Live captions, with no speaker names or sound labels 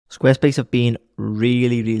Squarespace have been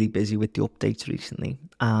really busy with the updates recently.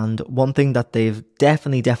 And one thing that they've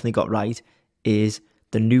definitely got right is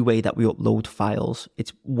the new way that we upload files.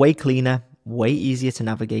 It's way cleaner, way easier to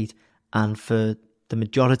navigate. And for the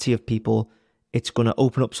majority of people, it's going to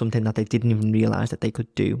open up something that they didn't even realize that they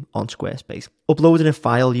could do on Squarespace. Uploading a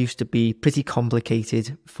file used to be pretty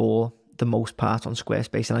complicated for the most part on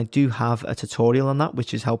Squarespace, and I do have a tutorial on that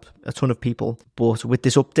which has helped a ton of people. But with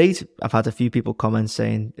this update, I've had a few people comment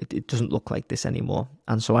saying it doesn't look like this anymore,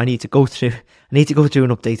 and so I need to go through and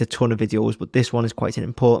update a ton of videos, but this one is quite an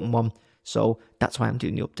important one, so that's why I'm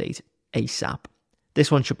doing the update ASAP.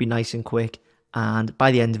 This one should be nice and quick, and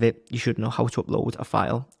by the end of it you should know how to upload a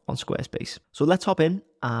file on Squarespace. So let's hop in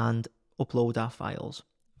and upload our files.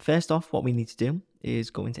 First off, what we need to do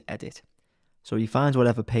is go into edit. So you find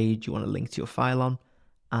whatever page you want to link to your file on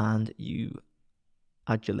and you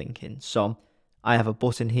add your link in. So I have a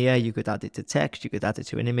button here. You could add it to text, you could add it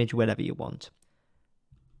to an image, whatever you want.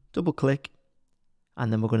 Double click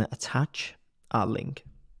and then we're going to attach our link.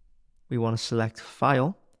 We want to select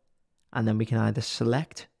file and then we can either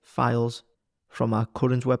select files from our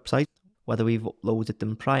current website, whether we've uploaded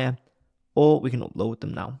them prior, or we can upload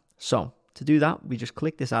them now. So to do that, we just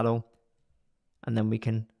click this arrow and then we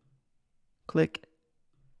can click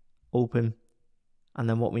open, and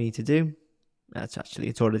then what we need to do,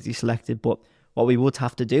 it's already selected, but what we would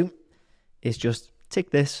have to do is just tick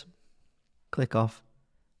this, click off,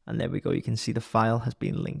 and there we go. You can see the file has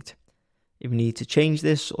been linked. If you need to change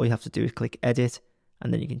this, all you have to do is click edit,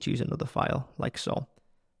 and then you can choose another file like so.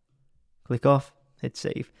 Click off, hit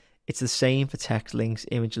save. It's the same for text links,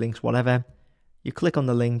 image links, whatever. You click on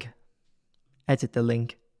the link, edit the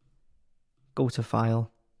link, go to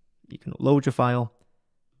file. You can upload your file,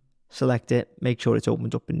 select it, make sure it's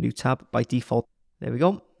opened up in a new tab by default. There we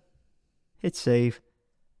go. Hit save.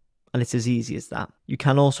 And it's as easy as that. You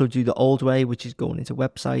can also do the old way, which is going into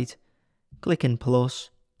website, clicking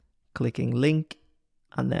plus, clicking link,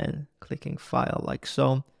 and then clicking file like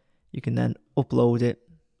so. You can then upload it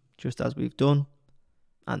just as we've done,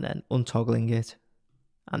 and then untoggling it,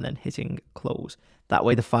 and then hitting close. That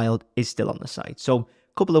way the file is still on the site. So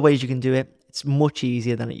a couple of ways you can do it. It's much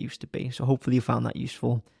easier than it used to be. So hopefully you found that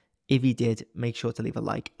useful. If you did, make sure to leave a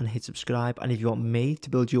like and hit subscribe. And if you want me to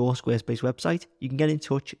build your Squarespace website, you can get in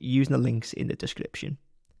touch using the links in the description.